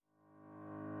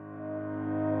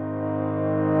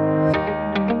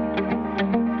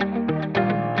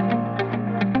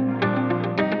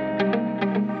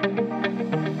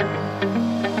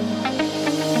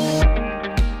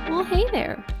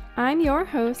your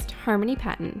host, Harmony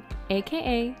Patton,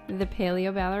 aka the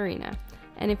Paleo Ballerina.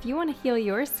 And if you want to heal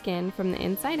your skin from the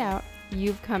inside out,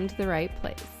 you've come to the right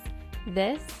place.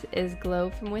 This is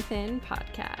Glow From Within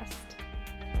podcast.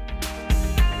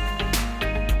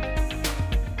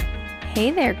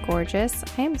 Hey there, gorgeous.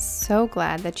 I am so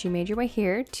glad that you made your way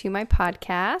here to my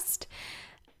podcast.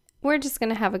 We're just going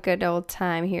to have a good old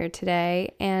time here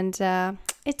today. And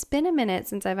it's been a minute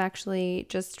since I've actually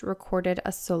just recorded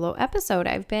a solo episode.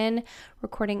 I've been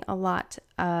recording a lot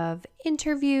of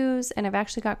interviews, and I've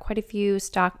actually got quite a few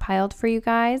stockpiled for you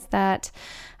guys that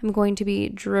I'm going to be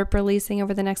drip releasing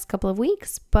over the next couple of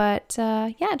weeks. But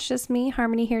it's just me,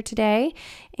 Harmony, here today.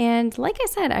 And like I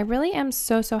said, I really am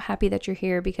so happy that you're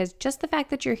here, because just the fact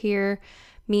that you're here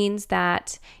means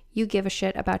that you give a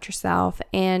shit about yourself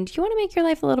and you want to make your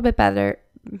life a little bit better,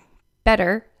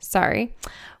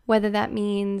 whether that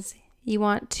means you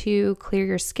want to clear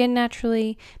your skin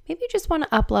naturally, maybe you just want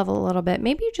to up level a little bit,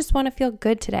 maybe you just want to feel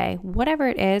good today, whatever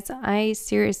it is. I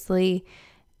seriously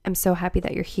am so happy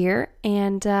that you're here.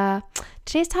 And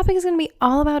today's topic is going to be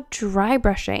all about dry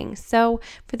brushing. So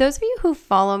for those of you who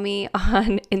follow me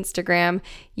on Instagram,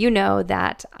 you know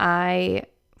that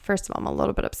first of all, I'm a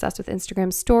little bit obsessed with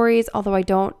Instagram stories, although I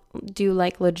don't do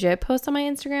like legit posts on my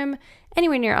Instagram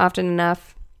anywhere near often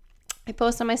enough. I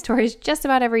post on my stories just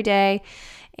about every day,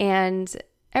 and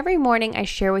every morning I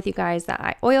share with you guys that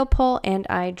I oil pull and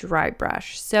I dry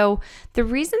brush. So the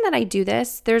reason that I do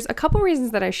this, there's a couple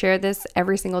reasons that I share this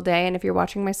every single day. And if you're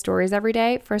watching my stories every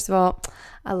day, first of all,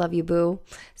 I love you, boo.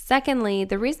 Secondly,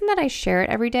 the reason that I share it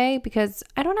every day, because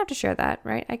I don't have to share that,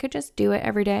 right? I could just do it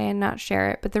every day and not share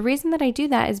it. But the reason that I do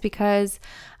that is because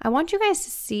I want you guys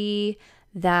to see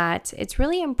that it's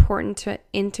really important to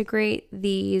integrate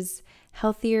these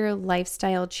healthier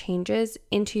lifestyle changes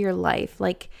into your life.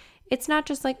 Like, it's not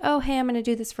just like, oh, hey, I'm going to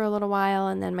do this for a little while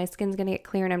and then my skin's going to get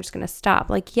clear and I'm just going to stop.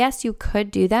 Like, yes, you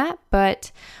could do that,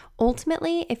 but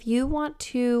ultimately, if you want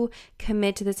to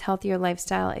commit to this healthier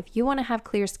lifestyle, if you want to have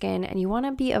clear skin and you want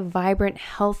to be a vibrant,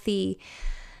 healthy,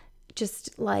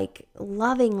 just like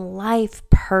loving life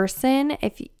person,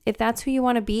 if that's who you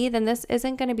want to be, then this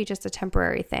isn't going to be just a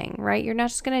temporary thing, right? You're not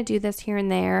just going to do this here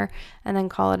and there and then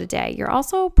call it a day. You're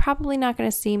also probably not going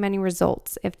to see many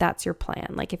results if that's your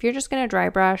plan. Like, if you're just going to dry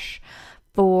brush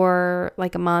for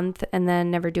like a month and then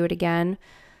never do it again,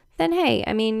 then hey,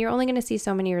 I mean, you're only going to see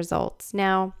so many results.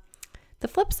 Now, the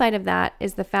flip side of that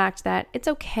is the fact that it's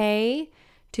okay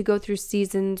to go through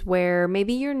seasons where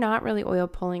maybe you're not really oil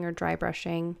pulling or dry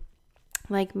brushing.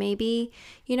 Like, maybe,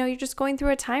 you're just going through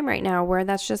a time right now where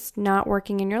that's just not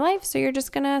working in your life. So you're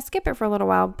just going to skip it for a little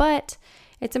while. But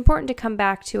it's important to come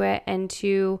back to it and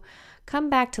to come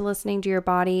back to listening to your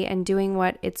body and doing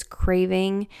what it's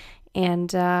craving.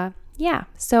 And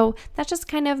so that's just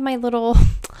kind of my little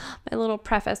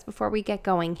preface before we get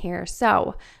going here.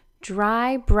 So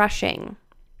dry brushing.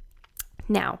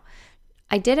 Now,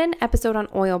 I did an episode on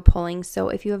oil pulling, so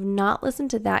if you have not listened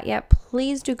to that yet,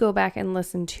 please do go back and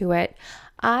listen to it.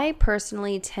 I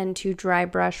personally tend to dry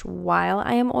brush while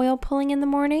I am oil pulling in the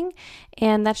morning,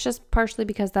 and that's just partially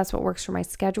because that's what works for my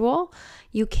schedule.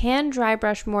 You can dry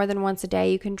brush more than once a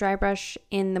day. You can dry brush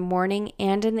in the morning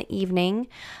and in the evening.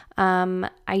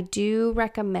 I do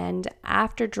recommend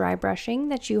after dry brushing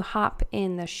that you hop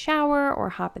in the shower or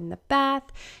hop in the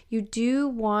bath. You do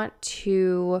want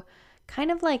to kind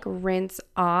of like rinse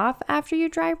off after you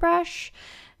dry brush.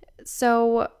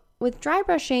 So with dry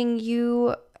brushing,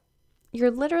 you're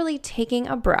literally taking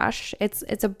a brush. It's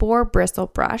a boar bristle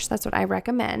brush. That's what I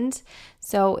recommend.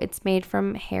 So it's made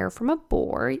from hair from a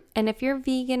boar. And if you're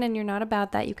vegan and you're not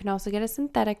about that, you can also get a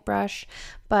synthetic brush.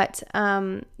 But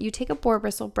you take a boar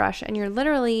bristle brush and you're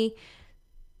literally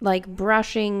like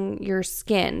brushing your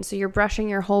skin. So you're brushing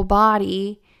your whole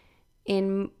body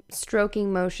in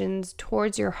stroking motions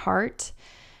towards your heart.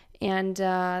 And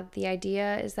the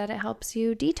idea is that it helps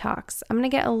you detox. I'm going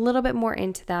to get a little bit more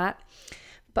into that.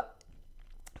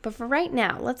 But for right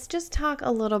now, let's just talk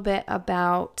a little bit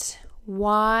about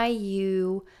why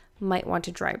you might want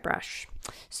to dry brush.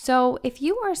 So if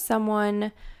you are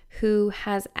someone who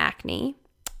has acne,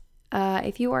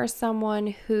 if you are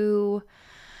someone who,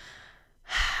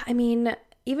 even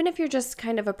if you're just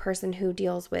kind of a person who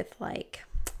deals with like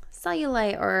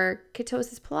cellulite or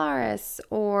ketosis pilaris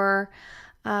or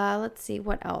let's see,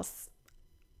 what else?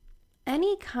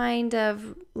 Any kind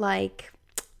of like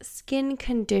skin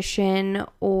condition,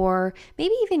 or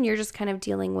maybe even you're just kind of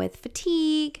dealing with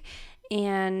fatigue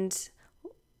and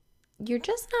you're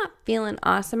just not feeling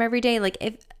awesome every day. Like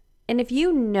if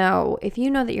you know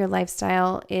that your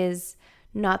lifestyle is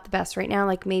not the best right now.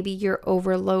 Like maybe you're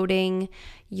overloading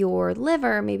your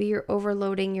liver, maybe you're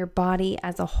overloading your body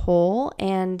as a whole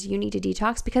and you need to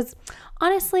detox, because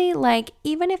honestly, like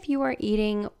even if you are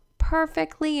eating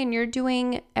perfectly and you're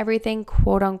doing everything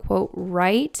quote unquote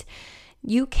right,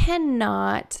 you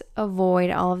cannot avoid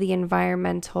all of the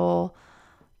environmental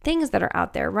things that are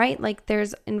out there, right? Like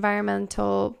there's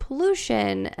environmental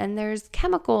pollution and there's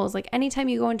chemicals. Like anytime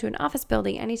you go into an office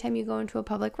building, anytime you go into a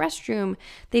public restroom,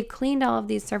 they've cleaned all of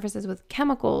these surfaces with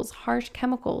chemicals, harsh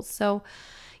chemicals. So,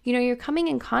 you're coming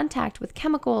in contact with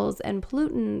chemicals and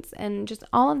pollutants and just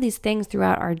all of these things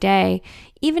throughout our day.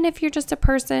 Even if you're just a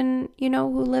person,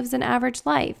 who lives an average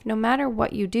life, no matter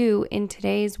what you do in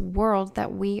today's world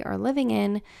that we are living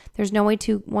in, there's no way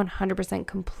to 100%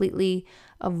 completely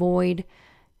avoid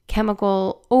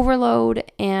chemical overload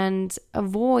and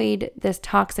avoid this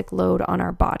toxic load on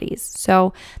our bodies.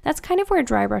 So that's kind of where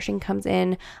dry brushing comes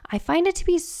in. I find it to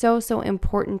be so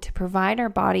important to provide our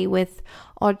body with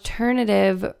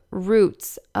alternative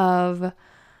routes of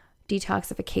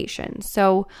detoxification.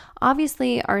 So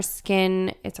obviously our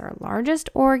skin, it's our largest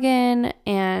organ,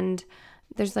 and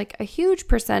there's like a huge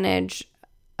percentage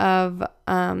of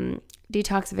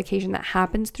detoxification that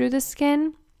happens through the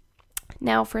skin.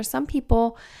 Now, for some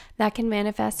people, that can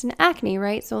manifest in acne,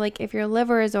 right? So like if your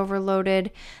liver is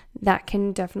overloaded, that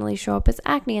can definitely show up as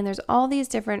acne. And there's all these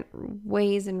different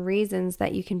ways and reasons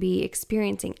that you can be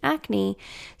experiencing acne.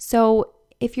 So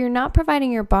if you're not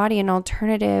providing your body an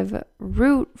alternative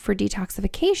route for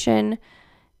detoxification,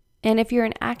 and if you're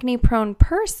an acne-prone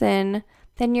person,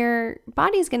 then your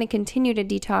body's going to continue to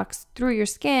detox through your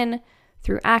skin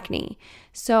through acne.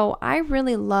 So I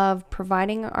really love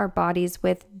providing our bodies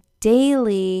with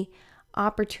daily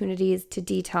opportunities to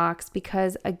detox,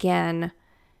 because again,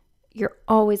 you're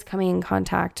always coming in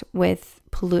contact with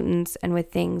pollutants and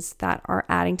with things that are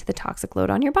adding to the toxic load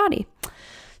on your body.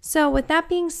 So with that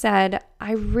being said,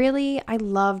 I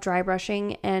love dry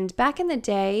brushing. And back in the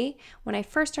day, when I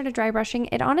first started dry brushing,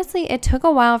 it took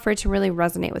a while for it to really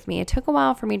resonate with me. It took a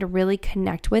while for me to really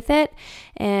connect with it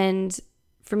and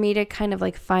for me to kind of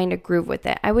like find a groove with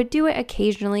it. I would do it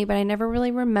occasionally, but I never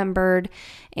really remembered.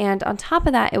 And on top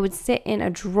of that, it would sit in a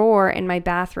drawer in my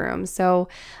bathroom. So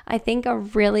I think a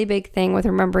really big thing with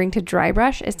remembering to dry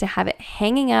brush is to have it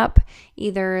hanging up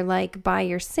either like by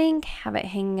your sink, have it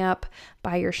hanging up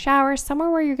by your shower, somewhere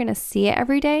where you're going to see it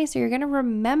every day. So you're going to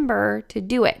remember to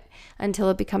do it until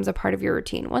it becomes a part of your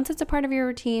routine. Once it's a part of your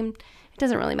routine, it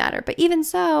doesn't really matter. But even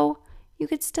so, you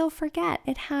could still forget.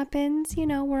 It happens,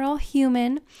 we're all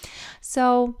human.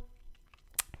 So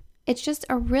it's just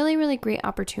a really great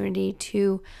opportunity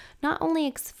to not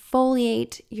only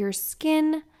exfoliate your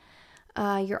skin,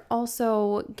 you're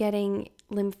also getting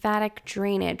lymphatic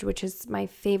drainage, which is my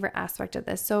favorite aspect of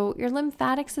this. So your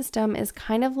lymphatic system is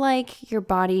kind of like your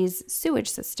body's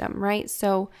sewage system, right?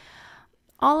 So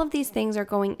all of these things are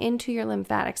going into your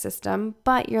lymphatic system,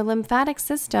 but your lymphatic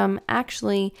system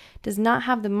actually does not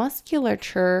have the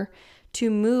musculature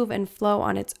to move and flow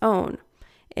on its own.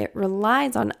 It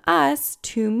relies on us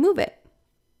to move it.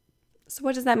 So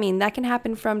what does that mean? That can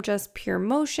happen from just pure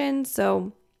motion.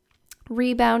 So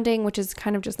rebounding, which is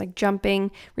kind of just like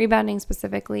jumping. Rebounding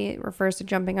specifically, it refers to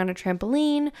jumping on a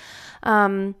trampoline.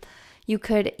 You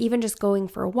could even just going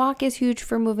for a walk is huge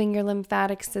for moving your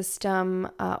lymphatic system.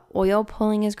 Oil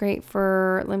pulling is great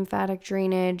for lymphatic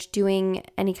drainage. Doing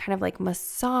any kind of like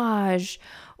massage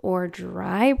or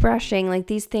dry brushing, like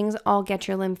these things all get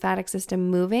your lymphatic system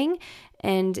moving,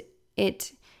 and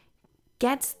it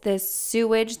gets this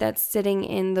sewage that's sitting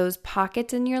in those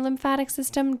pockets in your lymphatic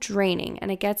system draining,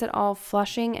 and it gets it all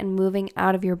flushing and moving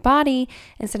out of your body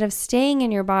instead of staying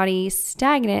in your body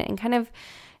stagnant and kind of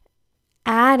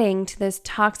adding to this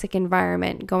toxic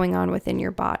environment going on within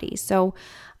your body. So,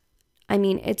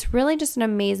 it's really just an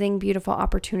amazing, beautiful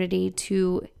opportunity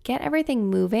to get everything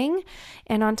moving.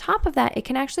 And on top of that, it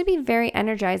can actually be very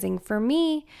energizing. For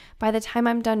me, by the time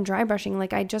I'm done dry brushing,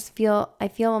 like I feel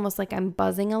almost like I'm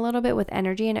buzzing a little bit with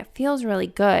energy, and it feels really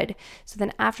good. So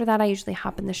then after that, I usually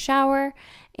hop in the shower,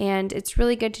 and it's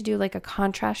really good to do like a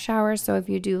contrast shower. So if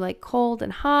you do like cold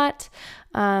and hot,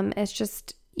 it's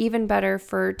just even better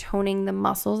for toning the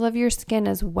muscles of your skin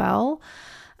as well.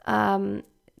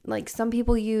 Like some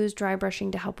people use dry brushing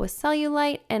to help with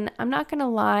cellulite, and I'm not going to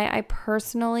lie, I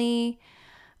personally,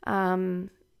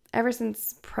 ever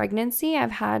since pregnancy,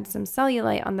 I've had some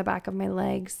cellulite on the back of my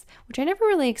legs, which I never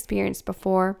really experienced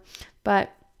before,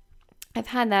 but I've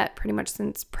had that pretty much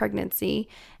since pregnancy,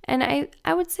 and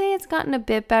I would say it's gotten a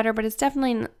bit better, but it's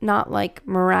definitely not like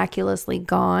miraculously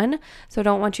gone. So I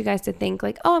don't want you guys to think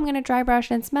like, oh, I'm going to dry brush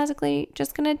and it's magically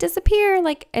just going to disappear.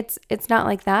 Like it's not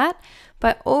like that,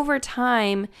 but over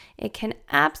time, it can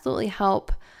absolutely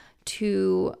help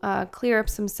to clear up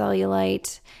some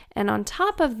cellulite. And on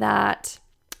top of that,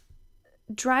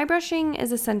 dry brushing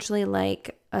is essentially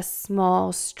like a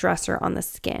small stressor on the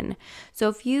skin. So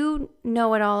if you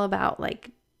know it all about like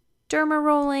derma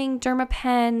rolling, derma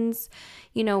pens,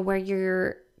 where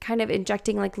you're kind of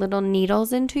injecting like little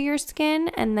needles into your skin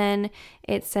and then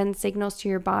it sends signals to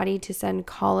your body to send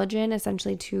collagen,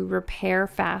 essentially to repair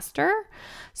faster.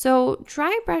 So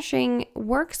dry brushing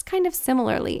works kind of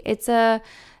similarly. It's a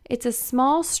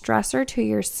small stressor to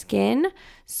your skin.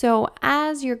 So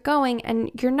as you're going, and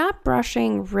you're not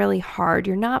brushing really hard,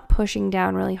 you're not pushing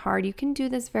down really hard. You can do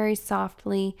this very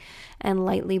softly and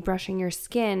lightly brushing your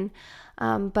skin.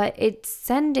 But it's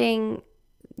sending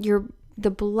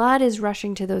the blood is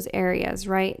rushing to those areas,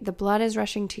 right? The blood is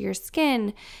rushing to your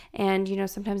skin. And,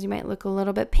 sometimes you might look a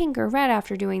little bit pink or red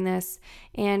after doing this.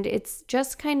 And it's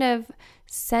just kind of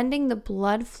sending the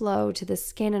blood flow to the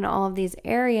skin in all of these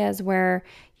areas where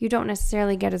you don't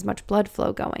necessarily get as much blood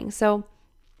flow going. So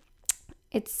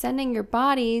it's sending your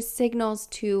body signals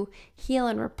to heal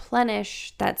and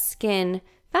replenish that skin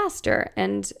faster.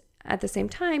 And at the same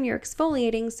time, you're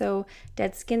exfoliating, so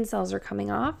dead skin cells are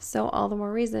coming off. So all the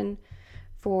more reason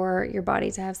for your body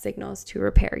to have signals to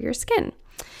repair your skin.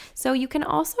 So you can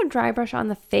also dry brush on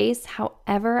the face.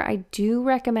 However, I do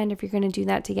recommend if you're going to do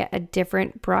that to get a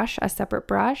different brush, a separate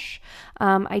brush.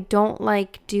 I don't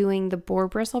like doing the boar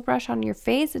bristle brush on your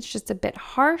face. It's just a bit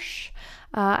harsh.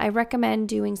 I recommend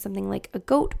doing something like a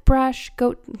goat's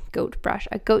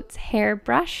hair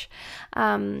brush.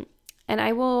 And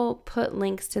I will put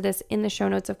links to this in the show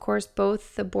notes, of course,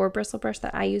 both the boar bristle brush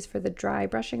that I use for the dry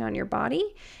brushing on your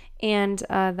body and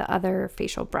the other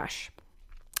facial brush.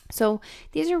 So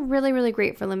these are really, really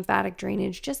great for lymphatic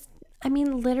drainage.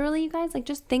 Literally, you guys,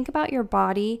 just think about your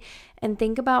body and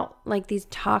think about these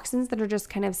toxins that are just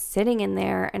kind of sitting in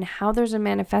there and how those are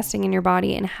manifesting in your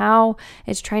body and how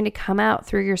it's trying to come out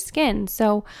through your skin.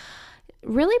 So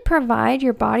really provide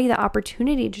your body the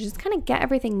opportunity to just kind of get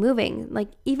everything moving.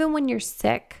 Even when you're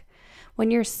sick,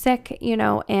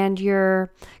 and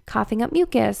you're coughing up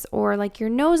mucus or your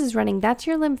nose is running, that's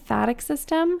your lymphatic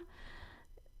system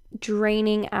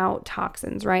draining out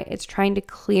toxins, right? It's trying to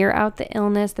clear out the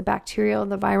illness, the bacterial,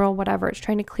 the viral, whatever. It's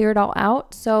trying to clear it all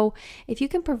out. So if you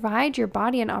can provide your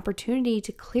body an opportunity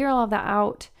to clear all of that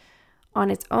out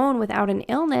on its own without an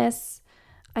illness,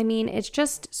 it's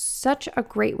just such a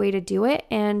great way to do it.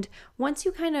 And once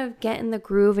you kind of get in the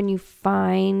groove and you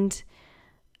find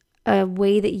a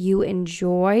way that you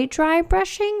enjoy dry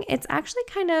brushing, it's actually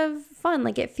kind of fun.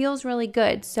 It feels really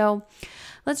good. So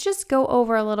let's just go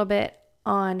over a little bit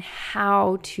on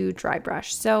how to dry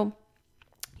brush. So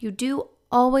you do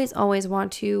always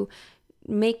want to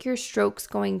make your strokes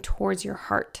going towards your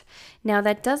heart. Now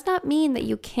that does not mean that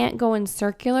you can't go in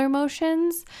circular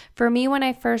motions. For me, when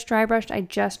I first dry brushed, I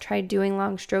just tried doing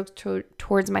long strokes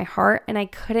towards my heart and I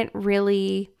couldn't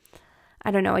really,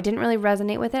 I didn't really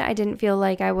resonate with it. I didn't feel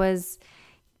like I was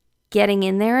getting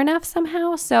in there enough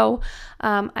somehow. So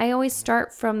I always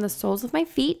start from the soles of my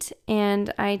feet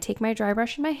and I take my dry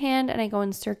brush in my hand and I go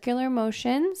in circular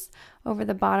motions over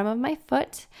the bottom of my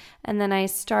foot. And then I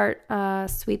start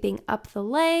sweeping up the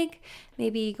leg,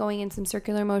 maybe going in some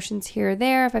circular motions here or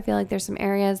there if I feel like there's some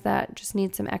areas that just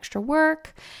need some extra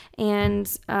work. And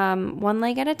one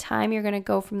leg at a time, you're going to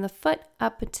go from the foot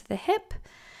up to the hip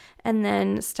and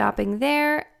then stopping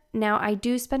there. Now, I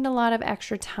do spend a lot of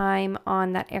extra time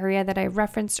on that area that I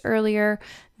referenced earlier,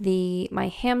 my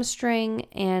hamstring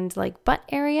and butt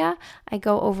area. I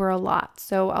go over a lot.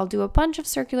 So I'll do a bunch of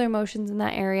circular motions in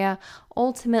that area,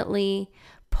 ultimately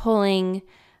pulling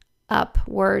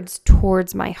upwards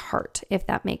towards my heart, if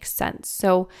that makes sense.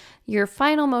 So your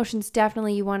final motions,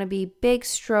 definitely you want to be big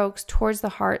strokes towards the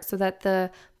heart so that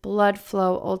the blood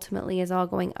flow ultimately is all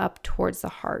going up towards the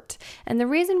heart. And the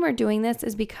reason we're doing this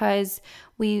is because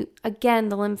the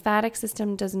lymphatic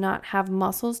system does not have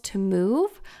muscles to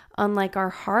move, unlike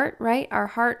our heart, right? Our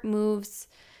heart moves,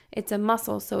 it's a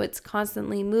muscle, so it's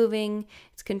constantly moving,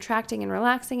 it's contracting and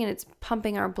relaxing, and it's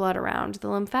pumping our blood around. The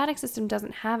lymphatic system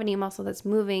doesn't have any muscle that's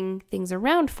moving things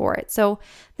around for it. So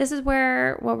this is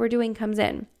where what we're doing comes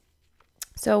in.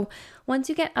 So once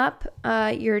you get up,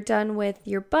 you're done with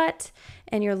your butt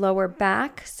and your lower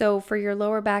back. So for your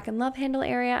lower back and love handle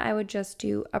area, I would just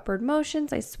do upward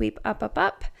motions. I sweep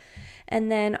up. And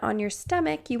then on your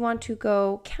stomach, you want to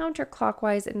go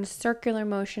counterclockwise in a circular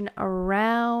motion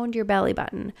around your belly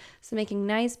button. So making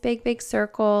nice big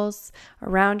circles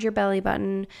around your belly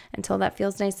button until that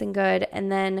feels nice and good. And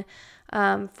then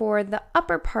for the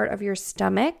upper part of your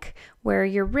stomach, where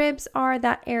your ribs are,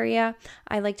 that area,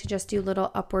 I like to just do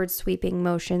little upward sweeping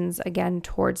motions again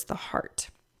towards the heart.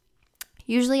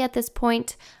 Usually at this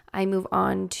point, I move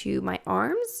on to my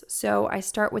arms. So I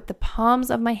start with the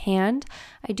palms of my hand.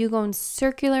 I do go in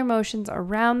circular motions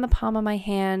around the palm of my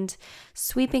hand,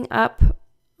 sweeping up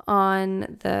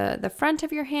on the front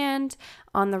of your hand.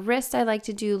 On the wrist, I like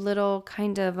to do little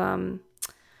kind of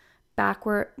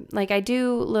backward, like I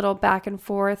do little back and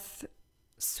forth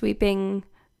sweeping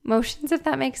motions, if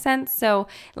that makes sense. So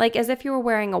like as if you were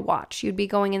wearing a watch, you'd be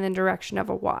going in the direction of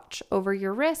a watch over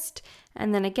your wrist,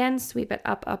 and then again sweep it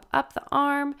up the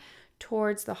arm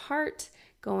towards the heart,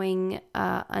 going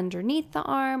underneath the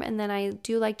arm. And then I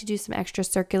do like to do some extra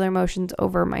circular motions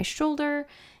over my shoulder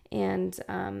and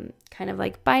kind of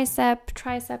like bicep,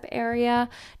 tricep area,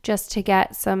 just to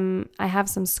get I have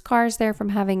some scars there from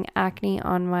having acne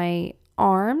on my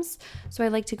arms. So I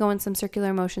like to go in some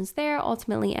circular motions there,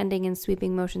 ultimately ending in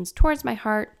sweeping motions towards my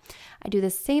heart. I do the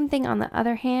same thing on the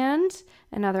other hand,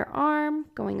 another arm,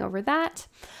 going over that.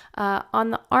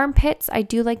 On the armpits, I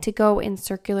do like to go in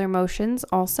circular motions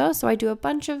also. So I do a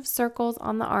bunch of circles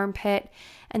on the armpit,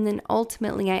 and then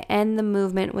ultimately I end the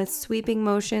movement with sweeping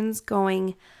motions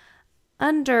going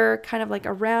under, kind of like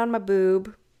around my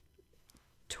boob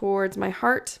towards my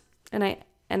heart, and I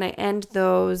end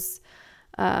those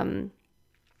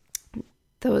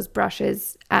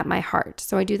brushes at my heart.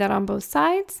 So I do that on both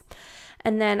sides,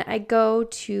 and then I go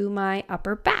to my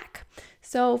upper back.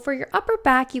 So for your upper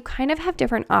back, you kind of have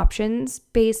different options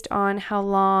based on how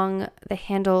long the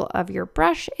handle of your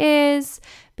brush is,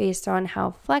 based on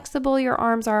how flexible your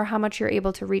arms are, how much you're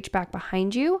able to reach back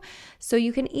behind you. So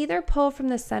you can either pull from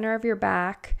the center of your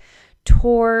back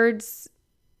towards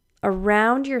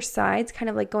around your sides, kind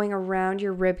of like going around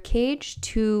your rib cage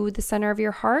to the center of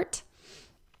your heart,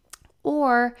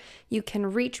 or you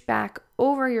can reach back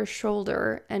over your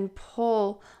shoulder and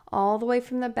pull all the way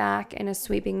from the back in a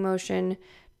sweeping motion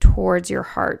towards your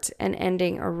heart and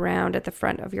ending around at the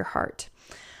front of your heart.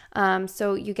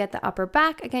 So you get the upper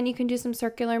back. Again, you can do some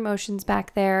circular motions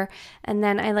back there. And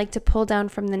then I like to pull down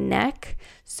from the neck.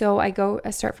 So I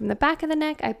start from the back of the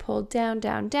neck. I pull down.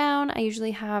 I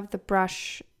usually have the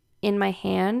brush in my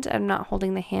hand. I'm not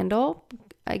holding the handle.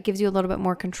 It gives you a little bit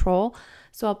more control.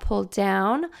 So I'll pull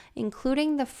down,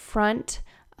 including the front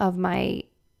of my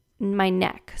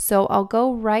neck. So I'll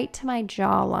go right to my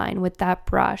jawline with that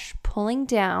brush, pulling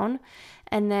down.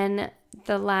 And then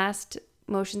the last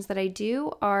motions that I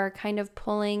do are kind of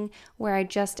pulling where I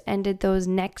just ended those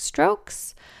neck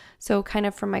strokes. So kind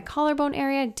of from my collarbone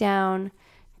area down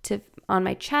to on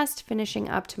my chest, finishing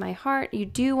up to my heart. You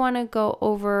do want to go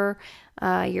over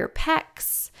your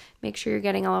pecs. Make sure you're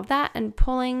getting all of that and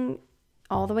pulling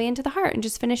all the way into the heart and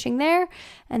just finishing there.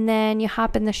 And then you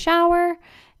hop in the shower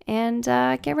and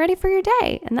get ready for your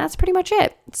day. And that's pretty much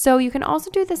it. So you can also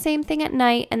do the same thing at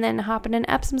night and then hop in an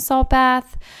Epsom salt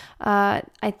bath.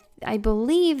 I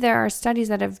believe there are studies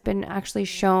that have been actually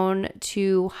shown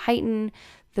to heighten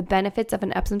the benefits of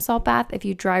an Epsom salt bath if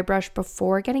you dry brush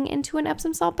before getting into an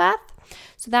Epsom salt bath.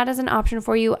 So that is an option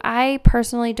for you. I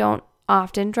personally don't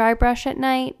often dry brush at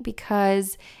night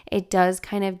because it does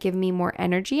kind of give me more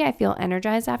energy. I feel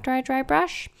energized after I dry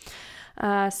brush.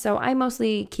 So I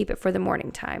mostly keep it for the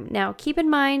morning time. Now, keep in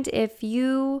mind if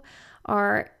your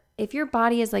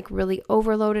body is like really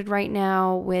overloaded right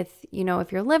now with,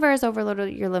 if your liver is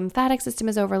overloaded, your lymphatic system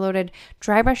is overloaded,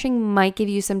 dry brushing might give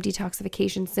you some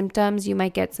detoxification symptoms. You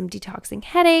might get some detoxing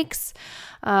headaches.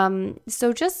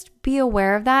 So just be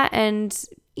aware of that and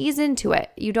ease into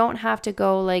it. You don't have to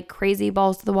go like crazy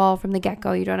balls to the wall from the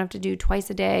get-go. You don't have to do twice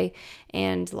a day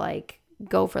and like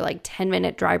go for like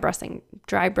 10-minute dry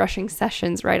brushing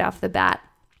sessions right off the bat.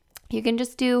 You can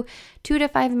just do 2 to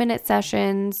 5 minute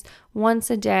sessions once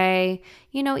a day.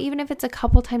 Even if it's a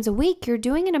couple times a week, you're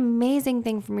doing an amazing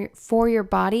thing for your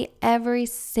body every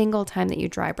single time that you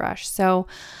dry brush. So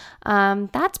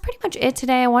that's pretty much it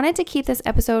today. I wanted to keep this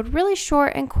episode really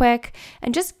short and quick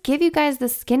and just give you guys the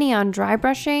skinny on dry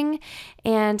brushing.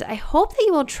 And I hope that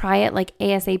you will try it like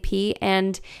ASAP.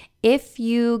 And if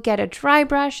you get a dry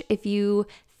brush, if you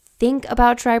think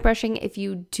about dry brushing, if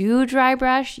you do dry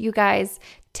brush, you guys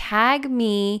tag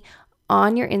me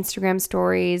on your Instagram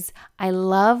stories. I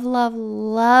love, love,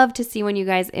 love to see when you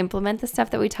guys implement the stuff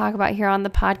that we talk about here on the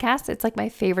podcast. It's like my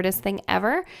favoriteest thing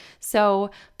ever.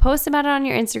 So post about it on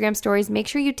your Instagram stories. Make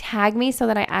sure you tag me so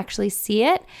that I actually see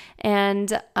it.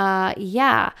 And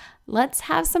let's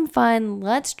have some fun.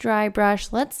 Let's dry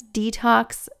brush. Let's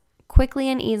detox quickly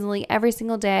and easily every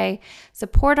single day.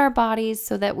 Support our bodies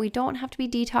so that we don't have to be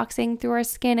detoxing through our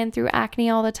skin and through acne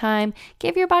all the time.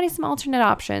 Give your body some alternate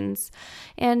options.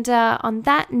 And on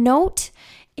that note,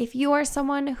 if you are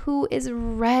someone who is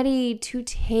ready to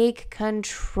take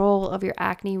control of your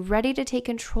acne, ready to take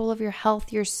control of your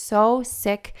health, you're so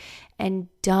sick and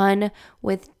done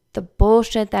with the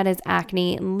bullshit that is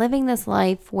acne and living this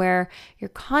life where you're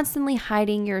constantly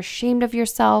hiding, you're ashamed of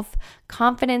yourself,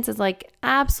 confidence is like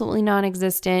absolutely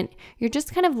non-existent, you're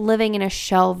just kind of living in a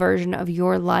shell version of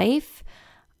your life,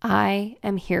 I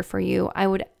am here for you. I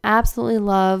would absolutely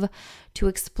love to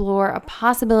explore a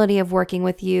possibility of working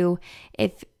with you.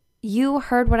 If you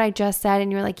heard what I just said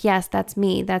and you're like, yes, that's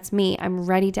me. I'm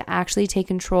ready to actually take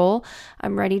control.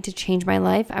 I'm ready to change my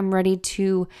life. I'm ready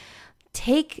to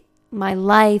take my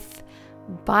life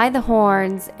by the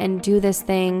horns and do this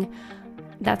thing.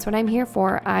 That's what I'm here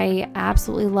for. I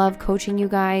absolutely love coaching you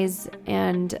guys,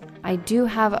 and I do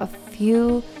have a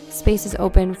few spaces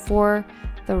open for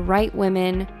the right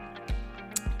women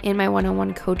in my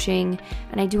one-on-one coaching,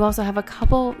 and I do also have a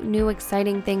couple new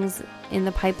exciting things in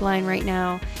the pipeline right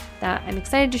now that I'm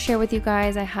excited to share with you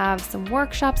guys. I have some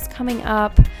workshops coming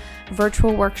up,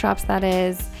 virtual workshops that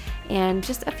is, and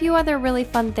just a few other really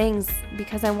fun things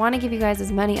because I want to give you guys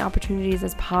as many opportunities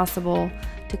as possible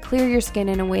to clear your skin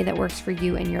in a way that works for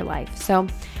you and your life. So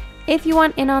if you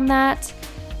want in on that,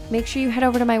 make sure you head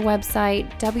over to my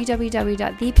website,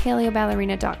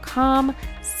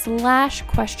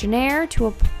 www.thepaleoballerina.com/questionnaire to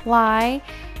apply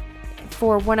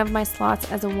for one of my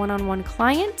slots as a one-on-one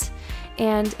client.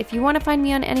 And if you want to find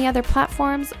me on any other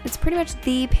platforms, it's pretty much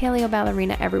The Paleo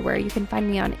Ballerina everywhere. You can find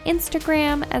me on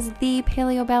Instagram as The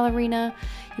Paleo Ballerina.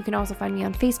 You can also find me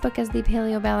on Facebook as The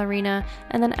Paleo Ballerina.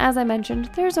 And then, as I mentioned,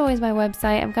 there's always my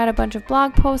website. I've got a bunch of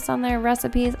blog posts on there,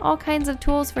 recipes, all kinds of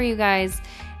tools for you guys.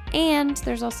 And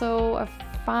there's also a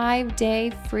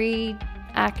 5-day free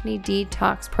acne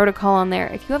detox protocol on there.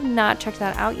 If you have not checked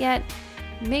that out yet,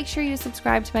 make sure you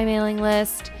subscribe to my mailing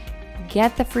list.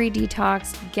 Get the free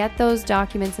detox, get those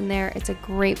documents in there. It's a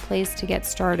great place to get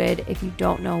started if you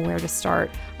don't know where to start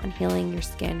on healing your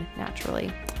skin naturally.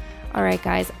 All right,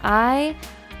 guys, I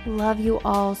love you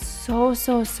all so,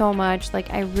 so, so much. Like,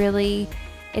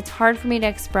 it's hard for me to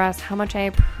express how much I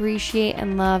appreciate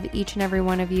and love each and every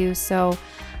one of you. So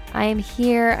I am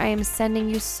here. I am sending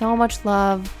you so much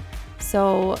love.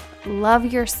 So love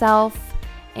yourself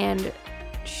and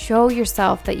show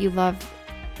yourself that you love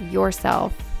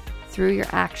yourself through your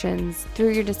actions,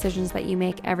 through your decisions that you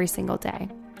make every single day.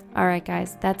 All right,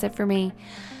 guys, that's it for me.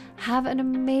 Have an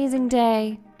amazing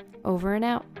day. Over and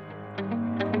out.